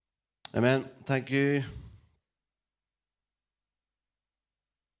Amen. Thank you.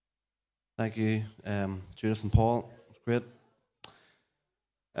 Thank you, Judith and Paul. It's great.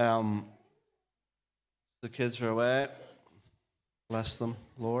 Um, the kids are away. Bless them,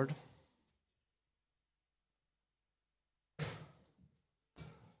 Lord.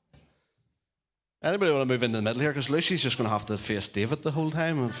 Anybody want to move into the middle here? Because Lucy's just going to have to face David the whole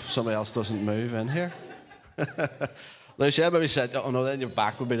time if somebody else doesn't move in here. Lucy, I maybe said, oh no, then your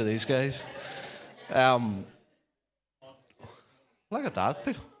back would be to these guys. Um, Look at that.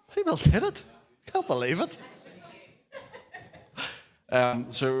 People did it. Can't believe it.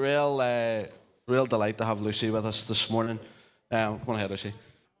 So real delight to have Lucy with us this morning. Come on ahead, Lucy.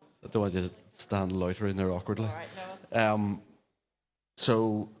 I don't want you to stand loitering there awkwardly. All right, no,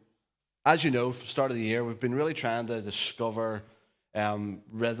 So, as you know, from the start of the year, we've been really trying to discover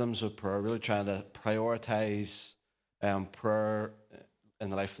rhythms of prayer, really trying to prioritize prayer in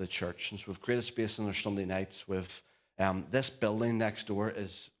the life of the church. And so we've created space on our Sunday nights with this building next door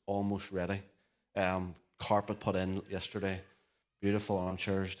is almost ready. Carpet put in yesterday. Beautiful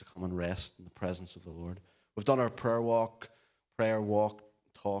armchairs to come and rest in the presence of the Lord. We've done our prayer walk,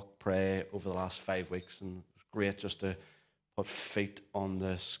 talk, pray over the last 5 weeks, and it was great just to put feet on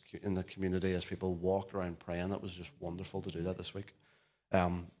this in the community as people walked around praying. That was just wonderful to do that this week. So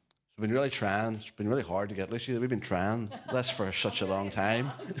we've been really trying. It's been really hard to get Lucy. We've been trying this for such a long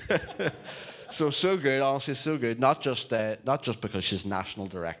time. So good, honestly, so good. Not just because she's national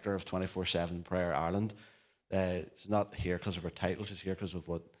director of 24/7 Prayer Ireland. She's not here because of her title. She's here because of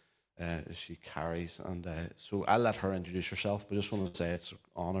what she carries. And so I'll let her introduce herself. But I just want to say it's an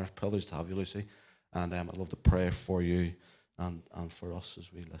honour, privilege to have you, Lucy. And I'd love to pray for you and for us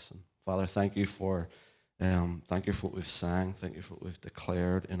as we listen. Father, thank you for what we've sang. Thank you for what we've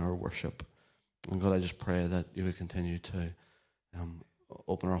declared in our worship. And God, I just pray that you would continue to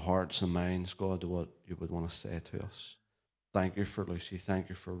open our hearts and minds, God, to what you would want to say to us. Thank you for Lucy. Thank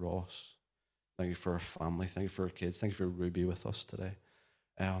you for Ross. Thank you for our family. Thank you for our kids. Thank you for Ruby with us today.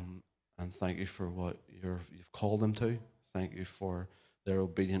 And thank you for what you've called them to. Thank you for their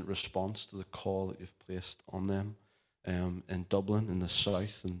obedient response to the call that you've placed on them in Dublin, in the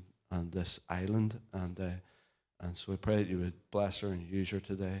south, and this island. And so I pray that you would bless her and use her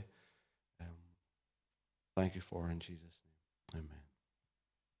today. Thank you for her in Jesus' name. Amen.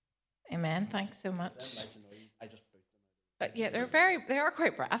 amen. Thanks so much. But yeah, they are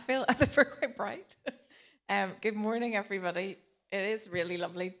quite bright. I feel they're quite bright. Good morning, everybody. It is really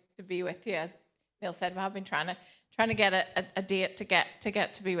lovely to be with you. As Neil said, I've been trying to get a date to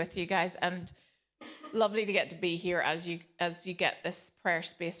get to be with you guys, and lovely to get to be here as you get this prayer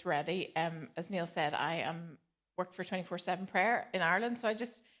space ready. As Neil said, I work for 24/7 Prayer in Ireland, so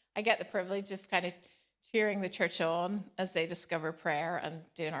I get the privilege of kind of cheering the church on as they discover prayer and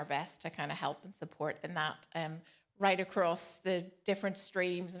doing our best to kind of help and support in that. Right across the different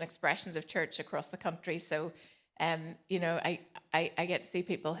streams and expressions of church across the country. So, I get to see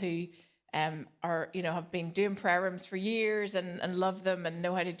people who are, have been doing prayer rooms for years and love them and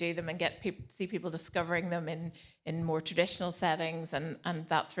know how to do them, and see people discovering them in more traditional settings, and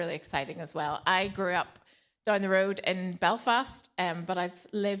that's really exciting as well. I grew up down the road in Belfast, but I've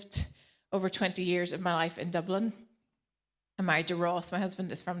lived over 20 years of my life in Dublin. I'm married to Ross. My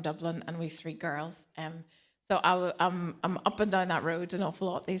husband is from Dublin, and we have 3 girls. So I'm up and down that road an awful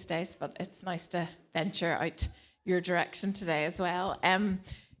lot these days, but it's nice to venture out your direction today as well.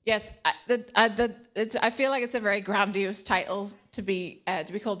 Yes, I feel like it's a very grandiose title to be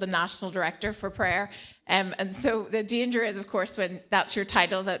called the National Director for Prayer, and so the danger is, of course, when that's your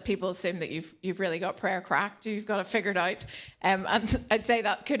title, that people assume that you've really got prayer cracked, you've got it figured out, and I'd say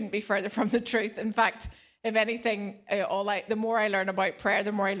that couldn't be further from the truth. In fact, if anything, the more I learn about prayer,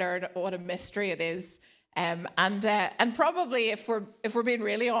 the more I learn what a mystery it is. And probably if we're being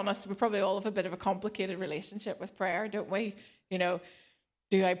really honest, we probably all have a bit of a complicated relationship with prayer, don't we?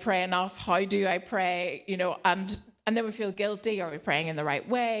 Do I pray enough? How do I pray? And then we feel guilty. Are we praying in the right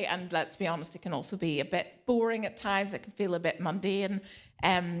way? And let's be honest, it can also be a bit boring at times. It can feel a bit mundane.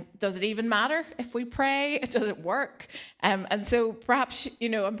 Does it even matter if we pray? Does it work? And so perhaps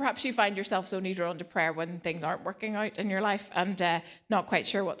you find yourself only drawn to prayer when things aren't working out in your life and not quite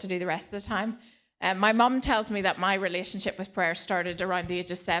sure what to do the rest of the time. My mum tells me that my relationship with prayer started around the age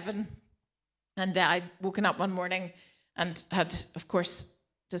of 7. And I'd woken up one morning and had, of course,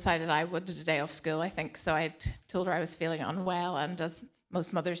 decided I wanted a day off school, I think. So I told her I was feeling unwell. And as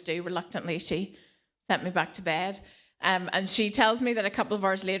most mothers do, reluctantly, she sent me back to bed. And she tells me that a couple of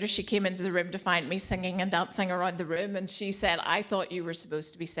hours later, she came into the room to find me singing and dancing around the room. And she said, I thought you were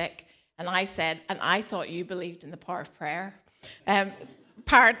supposed to be sick. And I said, and I thought you believed in the power of prayer.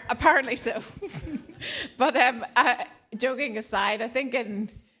 Apparently so. But joking aside, I think in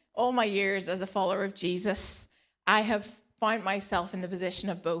all my years as a follower of Jesus, I have found myself in the position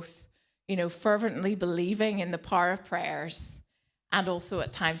of both, fervently believing in the power of prayers and also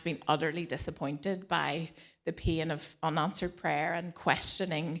at times being utterly disappointed by the pain of unanswered prayer and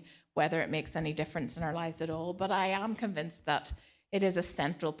questioning whether it makes any difference in our lives at all. But I am convinced that it is a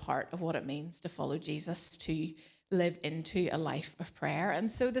central part of what it means to follow Jesus, to live into a life of prayer.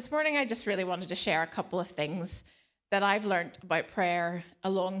 And so this morning, I just really wanted to share a couple of things that I've learned about prayer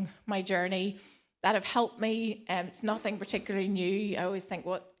along my journey that have helped me. It's nothing particularly new. I always think,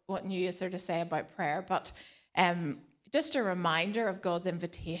 what new is there to say about prayer? But just a reminder of God's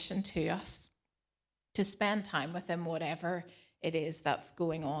invitation to us to spend time with him, whatever it is that's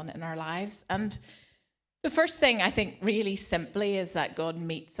going on in our lives. And the first thing I think really simply is that God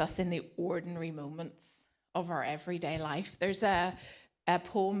meets us in the ordinary moments of our everyday life. There's a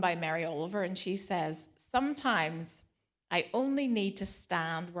poem by Mary Oliver, and she says, "Sometimes I only need to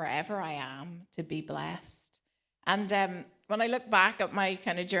stand wherever I am to be blessed." And when I look back at my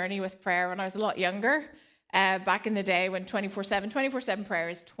kind of journey with prayer when I was a lot younger, back in the day when 24/7 prayer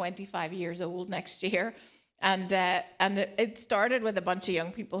is 25 years old next year. And it started with a bunch of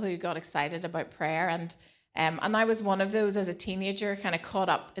young people who got excited about prayer. And I was one of those as a teenager, kind of caught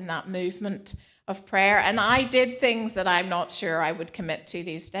up in that movement of prayer. And I did things that I'm not sure I would commit to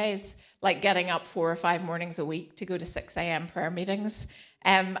these days, like getting up 4 or 5 mornings a week to go to 6 a.m. prayer meetings.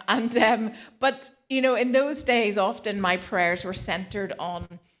 But, in those days, often my prayers were centered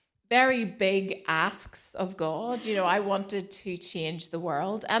on very big asks of God. I wanted to change the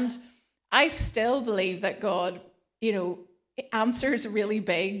world. And I still believe that God, answers really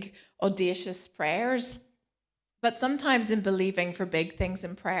big, audacious prayers. But sometimes in believing for big things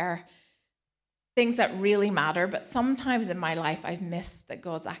in prayer, things that really matter, but sometimes in my life, I've missed that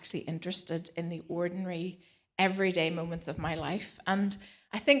God's actually interested in the ordinary, everyday moments of my life. And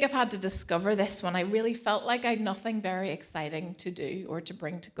I think I've had to discover this when I really felt like I had nothing very exciting to do or to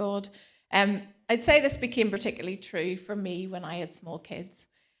bring to God. I'd say this became particularly true for me when I had small kids.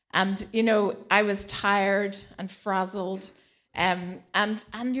 And, I was tired and frazzled, and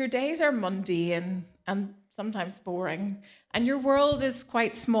your days are mundane and sometimes boring, and your world is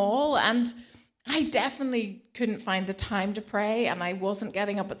quite small, and I definitely couldn't find the time to pray, and I wasn't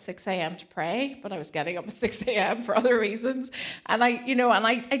getting up at 6 a.m. to pray, but I was getting up at 6 a.m. for other reasons, and I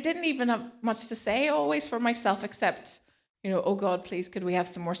didn't even have much to say always for myself except, oh God, please, could we have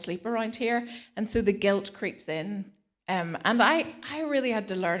some more sleep around here? And so the guilt creeps in. And I really had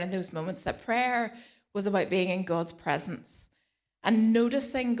to learn in those moments that prayer was about being in God's presence and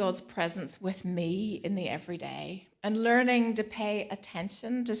noticing God's presence with me in the everyday and learning to pay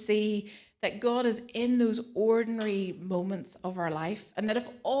attention to see that God is in those ordinary moments of our life, and that if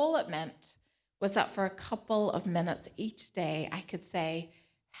all it meant was that for a couple of minutes each day, I could say,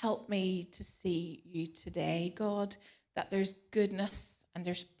 "Help me to see you today, God," that there's goodness and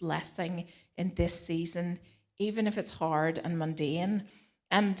there's blessing in this season, even if it's hard and mundane.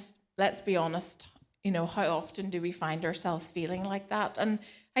 And let's be honest, how often do we find ourselves feeling like that? And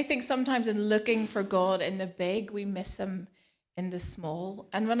I think sometimes in looking for God in the big, we miss him in the small.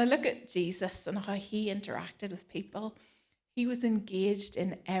 And when I look at Jesus and how he interacted with people, he was engaged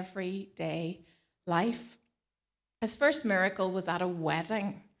in everyday life. His first miracle was at a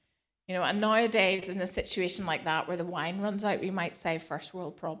wedding. And nowadays in a situation like that where the wine runs out, we might say first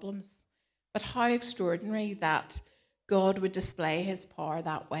world problems. But how extraordinary that God would display his power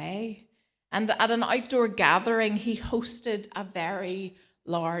that way. And at an outdoor gathering, he hosted a very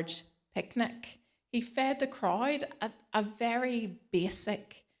large picnic. He fed the crowd at a very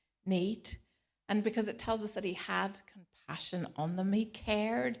basic need. And because it tells us that he had compassion on them, he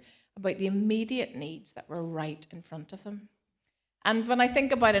cared about the immediate needs that were right in front of him. And when I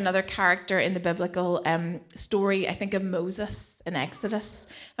think about another character in the biblical story, I think of Moses in Exodus.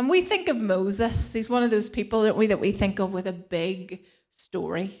 And we think of Moses, he's one of those people, don't we, that we think of with a big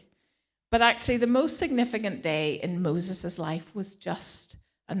story. But actually, the most significant day in Moses' life was just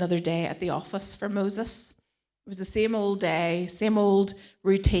another day at the office for Moses. It was the same old day, same old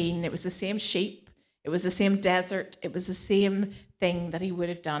routine. It was the same sheep. It was the same desert. It was the same thing that he would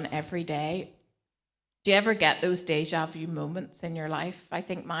have done every day. Do you ever get those deja vu moments in your life? I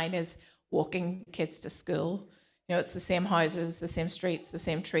think mine is walking kids to school. It's the same houses, the same streets, the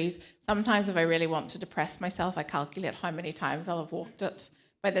same trees. Sometimes if I really want to depress myself, I calculate how many times I'll have walked it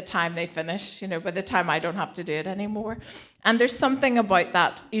by the time they finish, by the time I don't have to do it anymore. And there's something about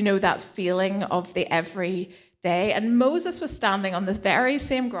that, that feeling of the everyday. And Moses was standing on the very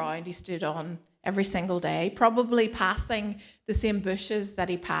same ground he stood on every single day, probably passing the same bushes that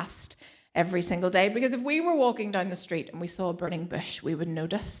he passed every single day. Because if we were walking down the street and we saw a burning bush, we would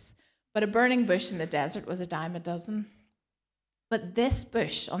notice. But a burning bush in the desert was a dime a dozen. But this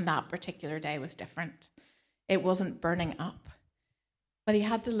bush on that particular day was different. It wasn't burning up. But he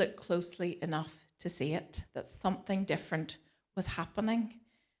had to look closely enough to see it, that something different was happening.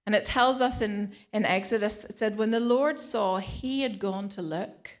 And it tells us in Exodus, it said, when the Lord saw he had gone to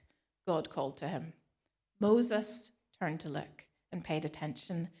look, God called to him. Moses turned to look and paid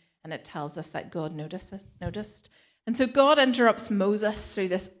attention. And it tells us that God noticed. And so God interrupts Moses through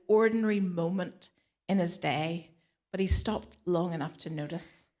this ordinary moment in his day, but he stopped long enough to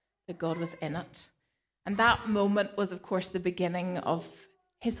notice that God was in it. And that moment was, of course, the beginning of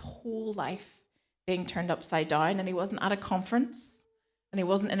his whole life being turned upside down. And he wasn't at a conference, and he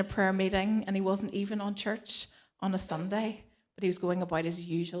wasn't in a prayer meeting, and he wasn't even on church on a Sunday, but he was going about his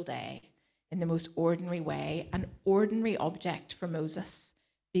usual day in the most ordinary way. An ordinary object for Moses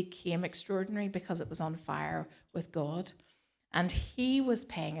became extraordinary because it was on fire with God. And he was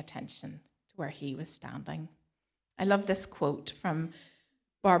paying attention to where he was standing. I love this quote from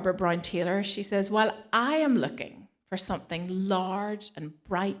Barbara Brown Taylor. She says, while I am looking for something large and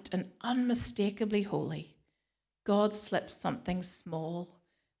bright and unmistakably holy, God slips something small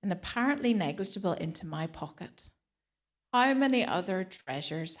and apparently negligible into my pocket. How many other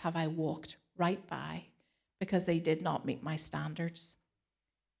treasures have I walked right by because they did not meet my standards?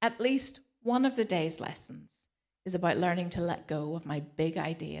 At least one of the day's lessons is about learning to let go of my big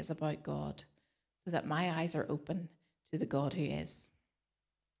ideas about God so that my eyes are open to the God who is.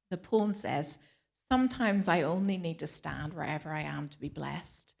 The poem says, sometimes I only need to stand wherever I am to be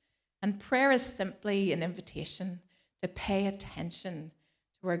blessed. And prayer is simply an invitation to pay attention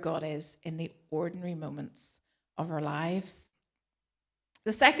to where God is in the ordinary moments of our lives.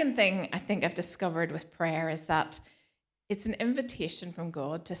 The second thing I think I've discovered with prayer is that it's an invitation from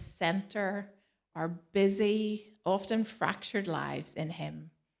God to center our busy, often fractured lives in him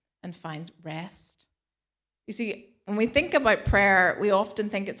and find rest. You see, when we think about prayer, we often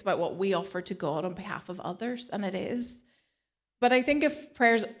think it's about what we offer to God on behalf of others, and it is. But I think if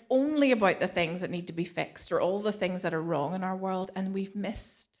prayer is only about the things that need to be fixed or all the things that are wrong in our world, and we've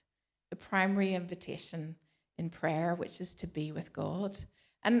missed the primary invitation in prayer, which is to be with God.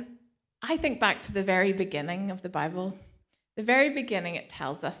 And I think back to the very beginning of the Bible. The very beginning, it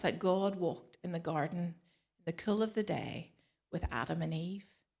tells us that God walked in the garden in the cool of the day with Adam and Eve.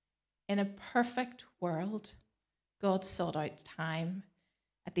 In a perfect world, God sought out time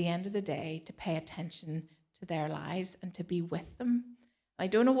at the end of the day to pay attention to their lives and to be with them. I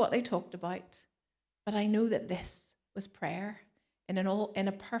don't know what they talked about, but I know that this was prayer in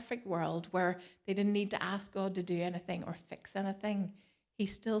a perfect world where they didn't need to ask God to do anything or fix anything. He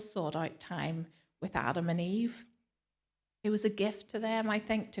still sought out time with Adam and Eve. It was a gift to them, I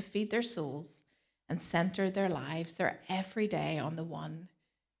think, to feed their souls and center their lives, their every day on the one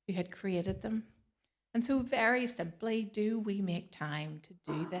who had created them. And so very simply, do we make time to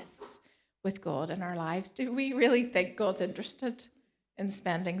do this with God in our lives? Do we really think God's interested in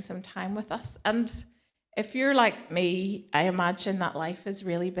spending some time with us? And if you're like me, I imagine that life is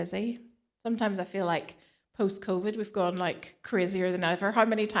really busy. Sometimes I feel like post-COVID, we've gone like crazier than ever. How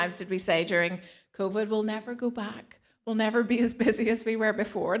many times did we say during COVID, we'll never go back? We'll never be as busy as we were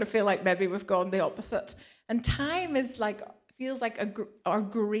before. And I feel like maybe we've gone the opposite. And time is feels like our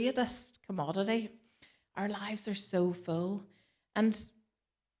greatest commodity. Our lives are so full. And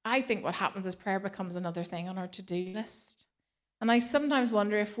I think what happens is prayer becomes another thing on our to-do list. And I sometimes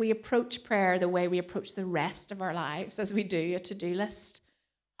wonder if we approach prayer the way we approach the rest of our lives as we do a to-do list.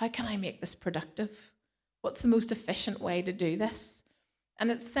 How can I make this productive? What's the most efficient way to do this?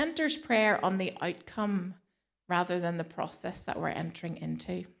 And it centers prayer on the outcome rather than the process that we're entering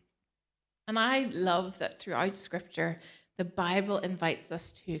into. And I love that throughout Scripture, the Bible invites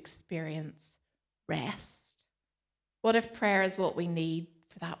us to experience rest. What if prayer is what we need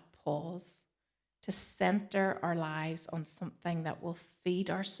for that pause, to center our lives on something that will feed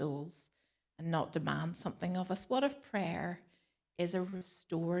our souls and not demand something of us? What if prayer is a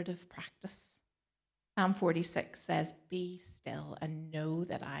restorative practice? Psalm 46 says, be still and know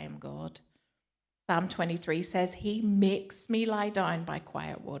that I am God. Psalm 23 says, he makes me lie down by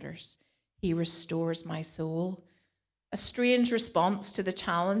quiet waters. He restores my soul. A strange response to the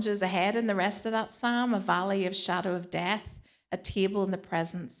challenges ahead in the rest of that psalm, a valley of shadow of death, a table in the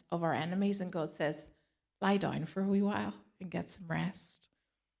presence of our enemies. And God says, lie down for a wee while and get some rest.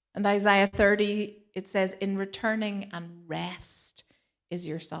 And Isaiah 30, it says, in returning and rest is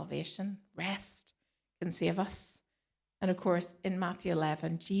your salvation. Rest can save us. And of course, in Matthew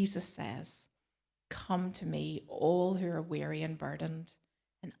 11, Jesus says, Come to me, all who are weary and burdened,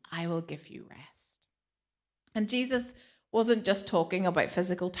 and I will give you rest. And Jesus wasn't just talking about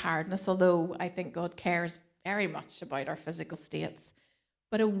physical tiredness, although I think God cares very much about our physical states,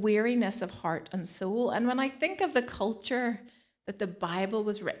 but a weariness of heart and soul. And when I think of the culture that the Bible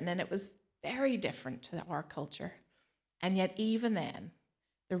was written in, it was very different to our culture. And yet, even then,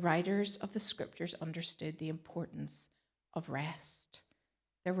 the writers of the scriptures understood the importance of rest.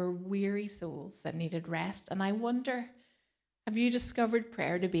 There were weary souls that needed rest. And I wonder, have you discovered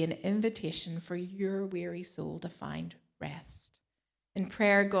prayer to be an invitation for your weary soul to find rest? In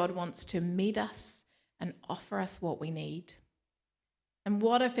prayer, God wants to meet us and offer us what we need. And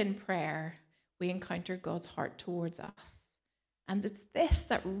what if in prayer we encounter God's heart towards us? And it's this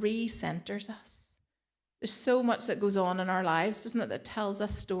that re-centers us. There's so much that goes on in our lives, doesn't it, that tells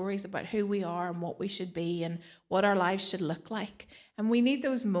us stories about who we are and what we should be and what our lives should look like. And we need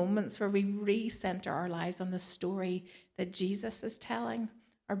those moments where we re-center our lives on the story that Jesus is telling.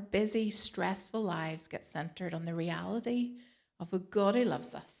 Our busy, stressful lives get centered on the reality of a God who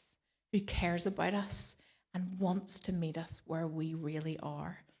loves us, who cares about us, and wants to meet us where we really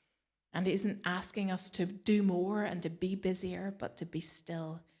are. And isn't asking us to do more and to be busier, but to be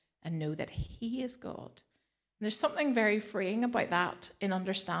still and know that He is God. And there's something very freeing about that, in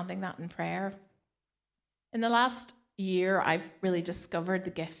understanding that in prayer. In the last year, I've really discovered the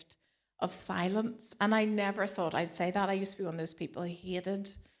gift of silence. And I never thought I'd say that. I used to be one of those people who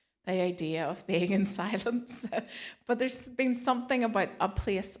hated the idea of being in silence. But there's been something about a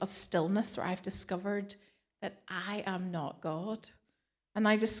place of stillness where I've discovered that I am not God. And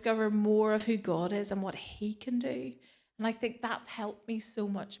I discover more of who God is and what He can do. And I think that's helped me so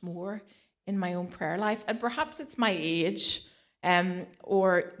much more in my own prayer life. And perhaps it's my age,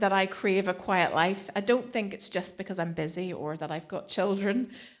 or that I crave a quiet life. I don't think it's just because I'm busy or that I've got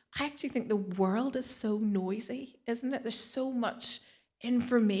children. I actually think the world is so noisy, isn't it? There's so much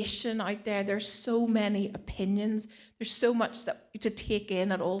information out there. There's so many opinions. There's so much that to take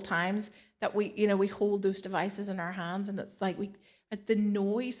in at all times that we hold those devices in our hands, and it's like the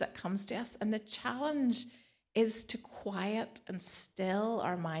noise that comes to us. And the challenge is to quiet and still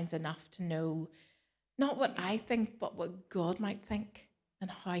our minds enough to know not what I think, but what God might think and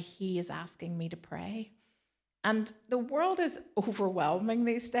how He is asking me to pray. And the world is overwhelming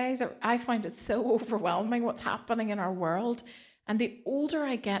these days. I find it so overwhelming what's happening in our world. And the older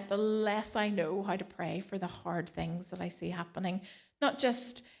I get, the less I know how to pray for the hard things that I see happening, not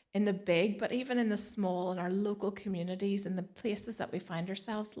just in the big, but even in the small, in our local communities, in the places that we find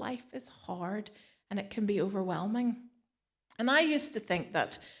ourselves. Life is hard and it can be overwhelming. And I used to think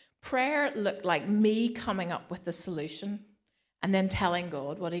that prayer looked like me coming up with the solution and then telling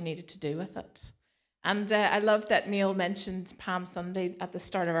God what He needed to do with it. And I love that Neil mentioned Palm Sunday at the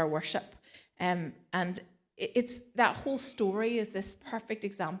start of our worship. And it's that whole story is this perfect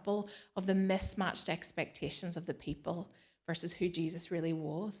example of the mismatched expectations of the people versus who Jesus really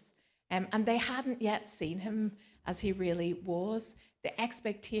was. And they hadn't yet seen Him as He really was. The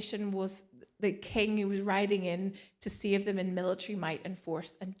expectation was the king who was riding in to save them in military might and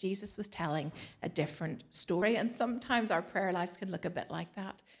force, and Jesus was telling a different story. And sometimes our prayer lives can look a bit like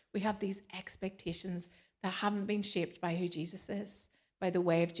that. We have these expectations that haven't been shaped by who Jesus is, by the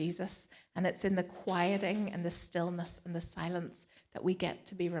way of Jesus. And it's in the quieting and the stillness and the silence that we get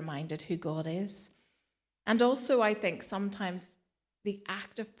to be reminded who God is. And also, I think sometimes the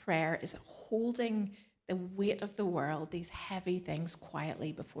act of prayer is holding the weight of the world, these heavy things,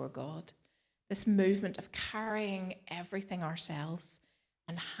 quietly before God. This movement of carrying everything ourselves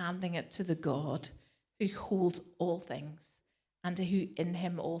and handing it to the God who holds all things and who in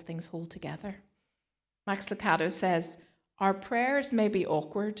Him all things hold together. Max Lucado says, our prayers may be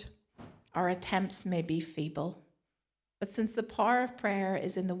awkward, our attempts may be feeble, but since the power of prayer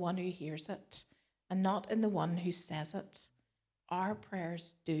is in the one who hears it and not in the one who says it, our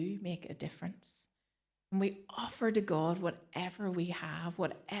prayers do make a difference. And we offer to God whatever we have,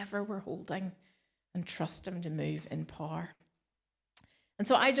 whatever we're holding, and trust Him to move in power. And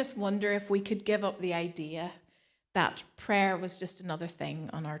so I just wonder if we could give up the idea that prayer was just another thing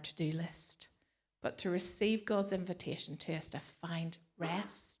on our to-do list, but to receive God's invitation to us to find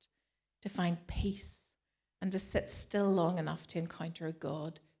rest, to find peace, and to sit still long enough to encounter a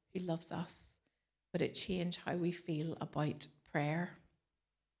God who loves us. Would it change how we feel about prayer?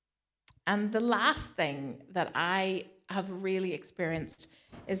 And the last thing that I have really experienced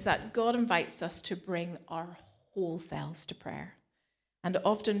is that God invites us to bring our whole selves to prayer. And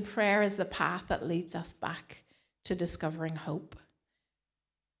often prayer is the path that leads us back to discovering hope.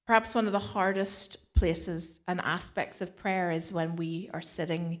 Perhaps one of the hardest places and aspects of prayer is when we are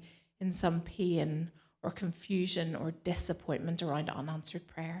sitting in some pain or confusion or disappointment around unanswered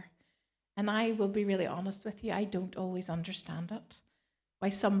prayer. And I will be really honest with you, I don't always understand it. Why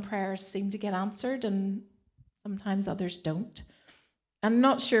some prayers seem to get answered and sometimes others don't. I'm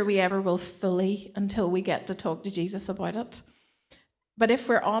not sure we ever will fully until we get to talk to Jesus about it. But if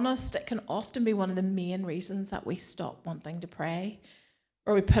we're honest, it can often be one of the main reasons that we stop wanting to pray,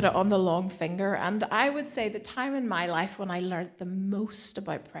 or we put it on the long finger. And I would say the time in my life when I learned the most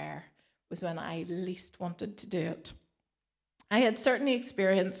about prayer was when I least wanted to do it. I had certainly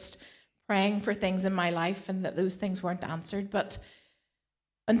experienced praying for things in my life and that those things weren't answered, but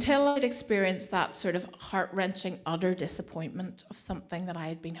until I'd experienced that sort of heart-wrenching, utter disappointment of something that I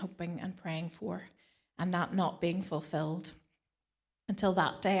had been hoping and praying for and that not being fulfilled, until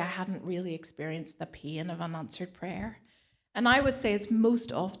that day I hadn't really experienced the pain of unanswered prayer. And I would say it's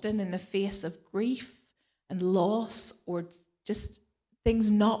most often in the face of grief and loss or just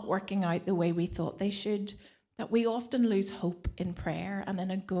things not working out the way we thought they should that we often lose hope in prayer and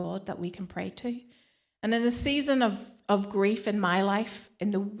in a God that we can pray to. And in a season of grief in my life, in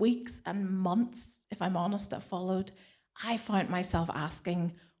the weeks and months, if I'm honest, that followed, I found myself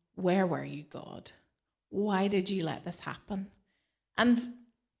asking, where were you, God? Why did you let this happen? And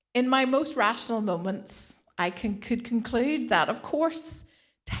in my most rational moments, I could conclude that, of course,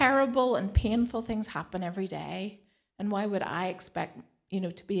 terrible and painful things happen every day. And why would I expect,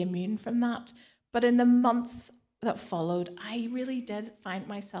 to be immune from that? But in the months that followed, I really did find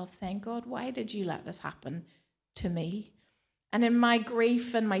myself saying, God, why did you let this happen to me? And in my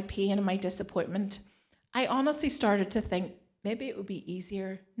grief and my pain and my disappointment, I honestly started to think maybe it would be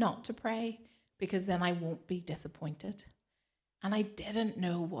easier not to pray because then I won't be disappointed. And I didn't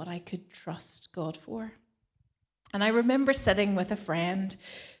know what I could trust God for. And I remember sitting with a friend,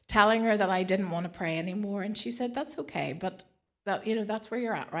 telling her that I didn't want to pray anymore. And she said, that's okay, but that's where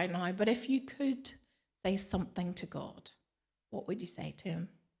you're at right now. But if you could say something to God, what would you say to him?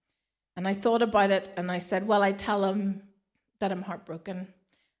 And I thought about it and I said, well, I tell him that I'm heartbroken.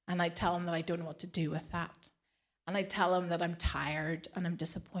 And I tell him that I don't know what to do with that. And I tell him that I'm tired and I'm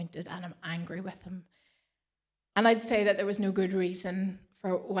disappointed and I'm angry with him. And I'd say that there was no good reason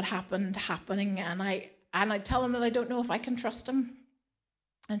for what happening. And I tell him that I don't know if I can trust him.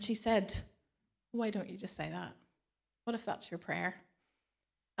 And she said, why don't you just say that? What if that's your prayer?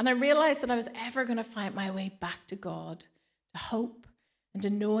 And I realized that I was ever going to find my way back to God, to hope, and to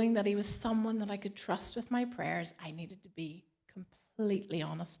knowing that he was someone that I could trust with my prayers. I needed to be completely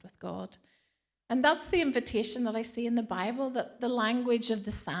honest with God. And that's the invitation that I see in the Bible, that the language of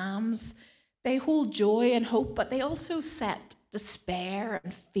the Psalms, they hold joy and hope, but they also set despair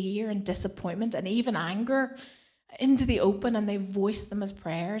and fear and disappointment and even anger into the open, and they voice them as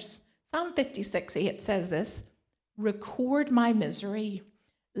prayers. Psalm 56:8 says this, record my misery,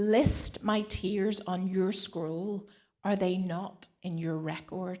 list my tears on your scroll, are they not in your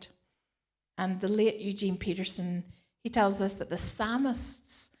record? And the late Eugene Peterson, he tells us that the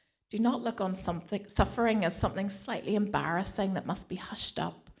psalmists do not look on suffering as something slightly embarrassing that must be hushed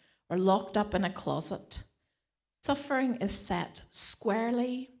up or locked up in a closet. Suffering is set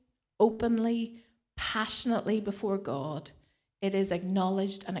squarely, openly, passionately before God. It is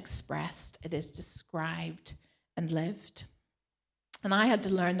acknowledged and expressed. It is described and lived. And I had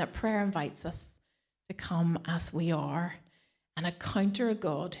to learn that prayer invites us to come as we are and encounter a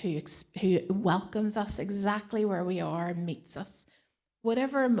God who welcomes us exactly where we are and meets us,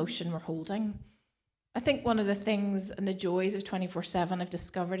 whatever emotion we're holding. I think one of the things and the joys of 24/7 I've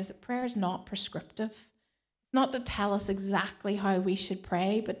discovered is that prayer is not prescriptive. It's not to tell us exactly how we should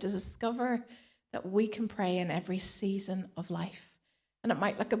pray, but to discover that we can pray in every season of life. And it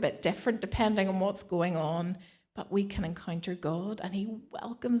might look a bit different depending on what's going on, but we can encounter God and he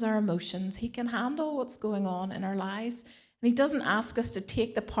welcomes our emotions. He can handle what's going on in our lives. And he doesn't ask us to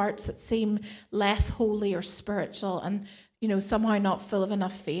take the parts that seem less holy or spiritual and, somehow not full of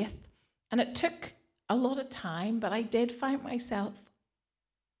enough faith. And it took a lot of time, but I did find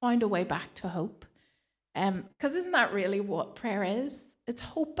a way back to hope. Because isn't that really what prayer is? It's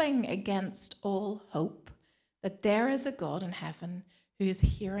hoping against all hope that there is a God in heaven who is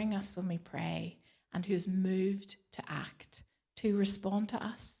hearing us when we pray and who is moved to act, to respond to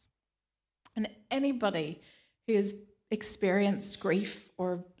us. And anybody who has experienced grief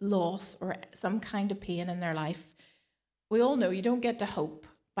or loss or some kind of pain in their life, we all know you don't get to hope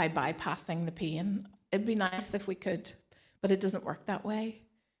by bypassing the pain. It'd be nice if we could, but it doesn't work that way.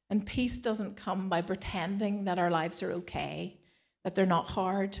 And peace doesn't come by pretending that our lives are okay, that they're not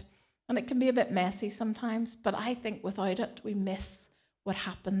hard. And it can be a bit messy sometimes, but I think without it, we miss what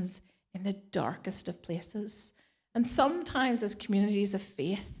happens in the darkest of places. And sometimes as communities of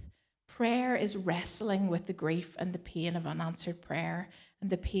faith, prayer is wrestling with the grief and the pain of unanswered prayer and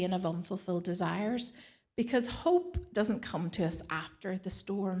the pain of unfulfilled desires, because hope doesn't come to us after the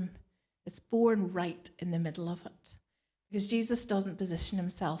storm. It's born right in the middle of it. Because Jesus doesn't position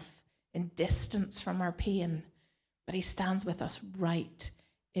himself in distance from our pain, but he stands with us right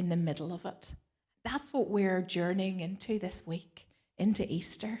in the middle of it. That's what we're journeying into this week, into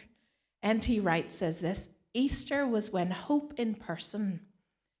Easter. N.T. Wright says this: Easter was when hope in person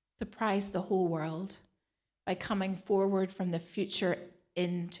surprised the whole world by coming forward from the future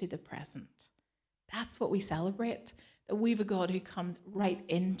into the present. That's what we celebrate, that we've a God who comes right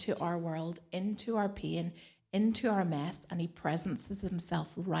into our world, into our pain, into our mess, and he presences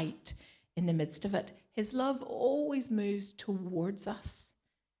himself right in the midst of it. His love always moves towards us.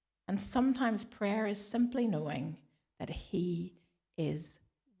 And sometimes prayer is simply knowing that he is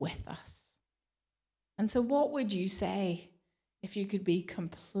with us. And so what would you say if you could be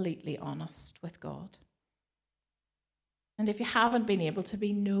completely honest with God? And if you haven't been able to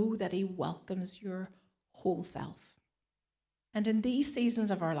be, know that he welcomes your whole self. And in these seasons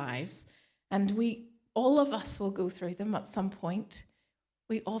of our lives, and all of us will go through them at some point,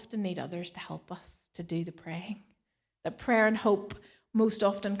 we often need others to help us to do the praying. That prayer and hope most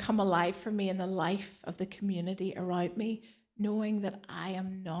often come alive for me in the life of the community around me, knowing that I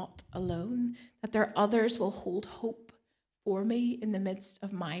am not alone, that there are others will hold hope for me in the midst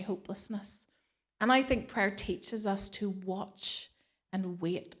of my hopelessness. And I think prayer teaches us to watch and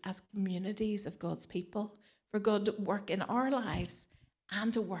wait as communities of God's people for God to work in our lives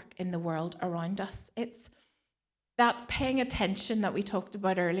and to work in the world around us. It's that paying attention that we talked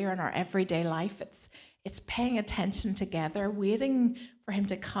about earlier in our everyday life. It's paying attention together, waiting for him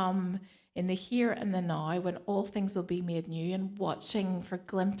to come in the here and the now when all things will be made new, and watching for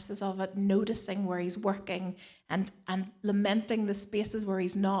glimpses of it, noticing where he's working and lamenting the spaces where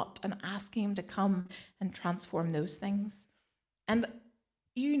he's not, and asking him to come and transform those things. And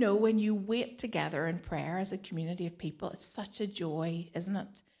you know, when you wait together in prayer as a community of people, it's such a joy, isn't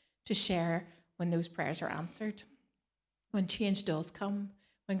it, to share when those prayers are answered, when change does come,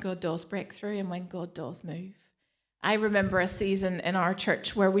 when God does break through, and when God does move. I remember a season in our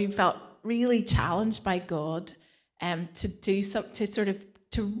church where we felt really challenged by God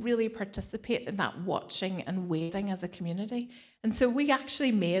to really participate in that watching and waiting as a community. And so we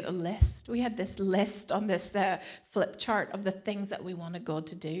actually made a list. We had this list on this flip chart of the things that we wanted God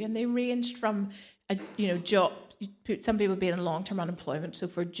to do, and they ranged from job. Some people being in long-term unemployment, so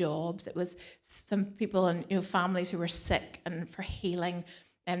for jobs, it was some people and families who were sick, and for healing.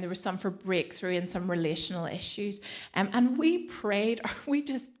 And there was some for breakthrough and some relational issues. And we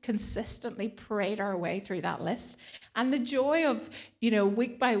just consistently prayed our way through that list. And the joy of,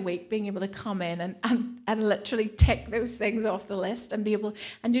 week by week being able to come in and literally tick those things off the list and be able,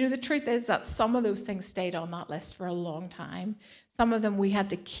 and the truth is that some of those things stayed on that list for a long time. Some of them we had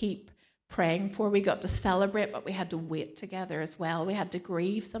to keep praying for. We got to celebrate, but we had to wait together as well. We had to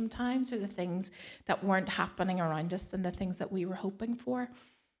grieve sometimes for the things that weren't happening around us and the things that we were hoping for.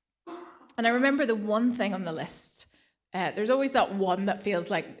 And I remember the one thing on the list, there's always that one that feels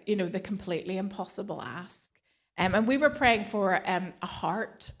like, the completely impossible ask. And we were praying for a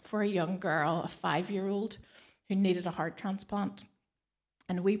heart for a young girl, a 5-year-old who needed a heart transplant.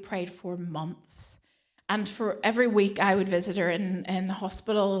 And we prayed for months. And for every week I would visit her in the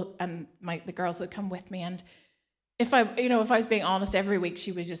hospital, and the girls would come with me. And if I was being honest, every week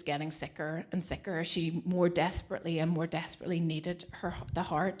she was just getting sicker and sicker. She more desperately and more desperately needed the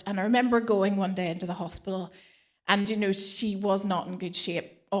heart. And I remember going one day into the hospital, and she was not in good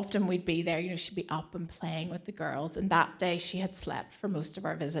shape. Often we'd be there, she'd be up and playing with the girls. And that day she had slept for most of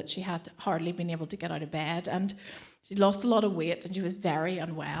our visit. She had hardly been able to get out of bed, and she'd lost a lot of weight, and she was very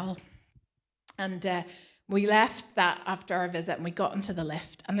unwell. And we left that after our visit, and we got into the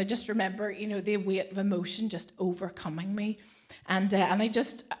lift, and I just remember, the weight of emotion just overcoming me. And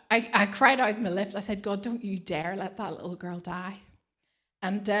I cried out in the lift. I said, God, don't you dare let that little girl die.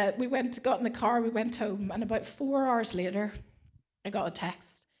 And we got in the car, we went home, and about 4 hours later, I got a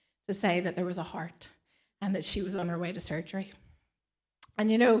text to say that there was a heart and that she was on her way to surgery.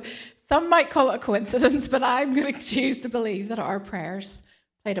 And some might call it a coincidence, but I'm going to choose to believe that our prayers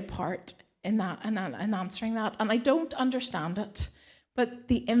played a part in that and answering that. And I don't understand it, but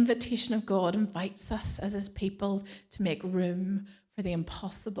the invitation of God invites us as his people to make room for the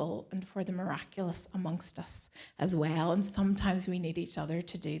impossible and for the miraculous amongst us as well. And sometimes we need each other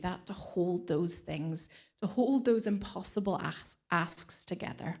to do that, to hold those things, to hold those impossible asks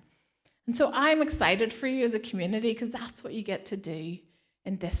together. And so I'm excited for you as a community, because that's what you get to do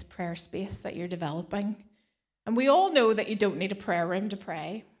in this prayer space that you're developing. And we all know that you don't need a prayer room to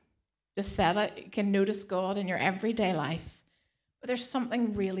pray. just said it, you can notice God in your everyday life. But there's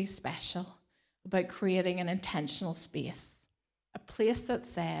something really special about creating an intentional space, a place that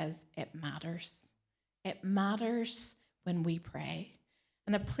says it matters. It matters when we pray,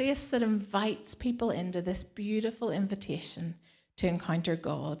 and a place that invites people into this beautiful invitation to encounter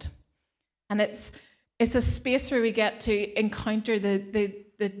God. And it's a space where we get to encounter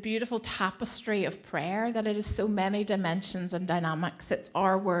the beautiful tapestry of prayer, that it is so many dimensions and dynamics. It's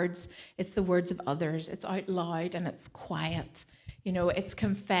our words, it's the words of others, it's out loud and it's quiet. You know, it's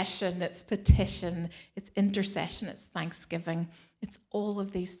confession, it's petition, it's intercession, it's thanksgiving. It's all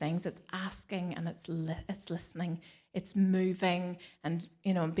of these things. It's asking and it's listening. It's moving and,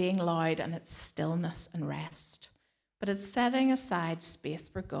 you know, being loud, and it's stillness and rest. But it's setting aside space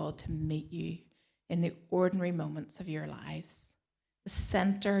for God to meet you in the ordinary moments of your lives, to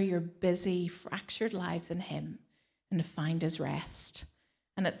center your busy, fractured lives in Him and to find His rest.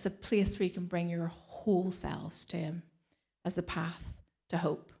 And it's a place where you can bring your whole selves to Him as the path to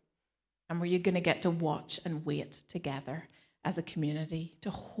hope, and where you're going to get to watch and wait together as a community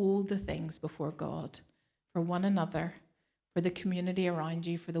to hold the things before God for one another, for the community around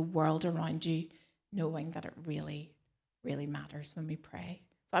you, for the world around you, knowing that it really, really matters when we pray.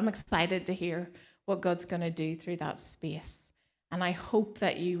 So I'm excited to hear what God's going to do through that space, and I hope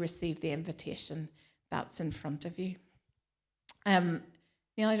that you receive the invitation that's in front of you. Neil,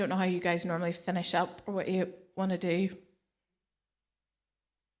 I don't know how you guys normally finish up or what you want to do.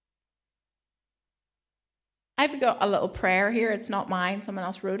 I've got a little prayer here. It's not mine. Someone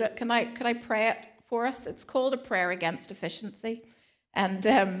else wrote it. Could I pray it for us? It's called a prayer against deficiency. And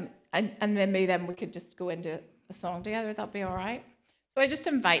maybe then we could just go into a song together. That'd be all right. So I just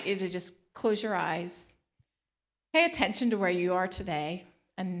invite you to just close your eyes. Pay attention to where you are today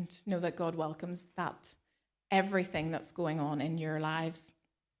and know that God welcomes that, everything that's going on in your lives.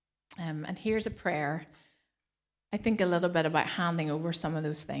 And here's a prayer. I think a little bit about handing over some of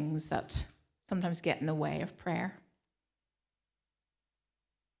those things that sometimes get in the way of prayer.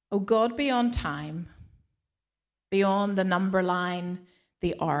 Oh God, beyond time, beyond the number line,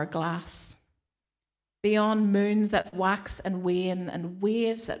 the hourglass, beyond moons that wax and wane and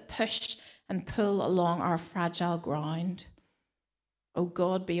waves that push and pull along our fragile ground. Oh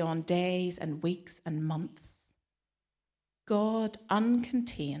God, beyond days and weeks and months. God,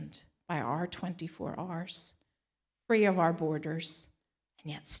 uncontained by our 24 hours, free of our borders,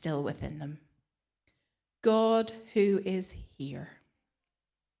 and yet still within them. God who is here.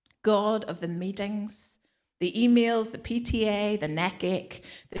 God of the meetings, the emails, the PTA, the neck ache,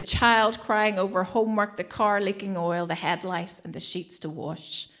 the child crying over homework, the car leaking oil, the head lice, and the sheets to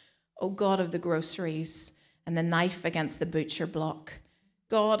wash. Oh God of the groceries and the knife against the butcher block.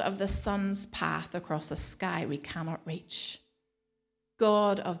 God of the sun's path across a sky we cannot reach.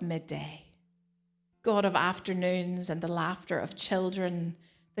 God of midday. God of afternoons and the laughter of children,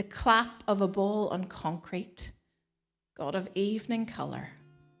 the clap of a ball on concrete. God of evening colour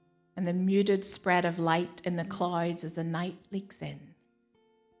and the muted spread of light in the clouds as the night leaks in.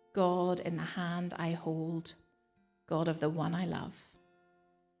 God in the hand I hold, God of the one I love.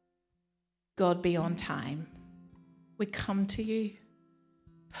 God beyond time, we come to you,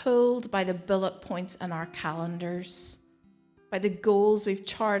 pulled by the bullet points in our calendars, by the goals we've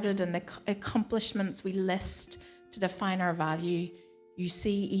charted and the accomplishments we list to define our value. You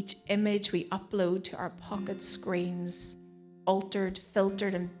see each image we upload to our pocket screens, altered,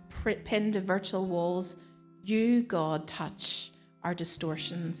 filtered, and pinned to virtual walls. You, God, touch our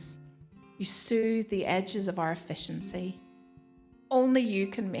distortions. You soothe the edges of our efficiency. Only you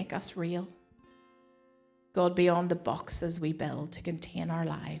can make us real. God, beyond the boxes we build to contain our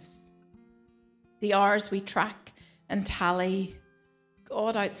lives, the hours we track and tally.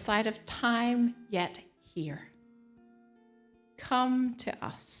 God, outside of time, yet here. Come to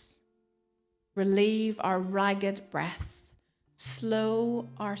us. Relieve our ragged breaths. Slow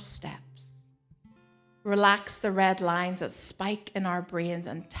our steps. Relax the red lines that spike in our brains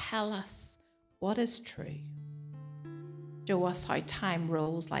and tell us what is true. Show us how time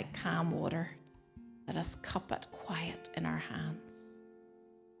rolls like calm water. Let us cup it quiet in our hands.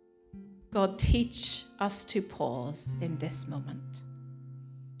 God, teach us to pause in this moment,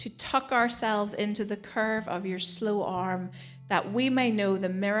 to tuck ourselves into the curve of your slow arm, that we may know the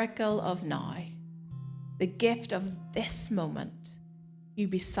miracle of now, the gift of this moment, you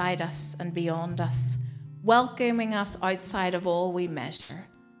beside us and beyond us, welcoming us outside of all we measure,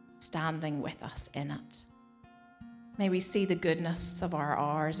 standing with us in it. May we see the goodness of our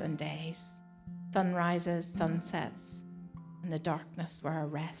hours and days, sunrises, sunsets, and the darkness where our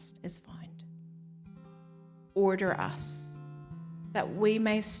rest is found. Order us, that we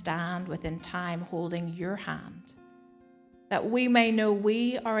may stand within time holding your hand, that we may know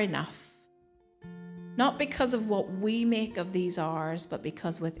we are enough, not because of what we make of these hours, but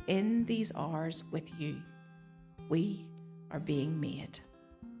because within these hours with you, we are being made.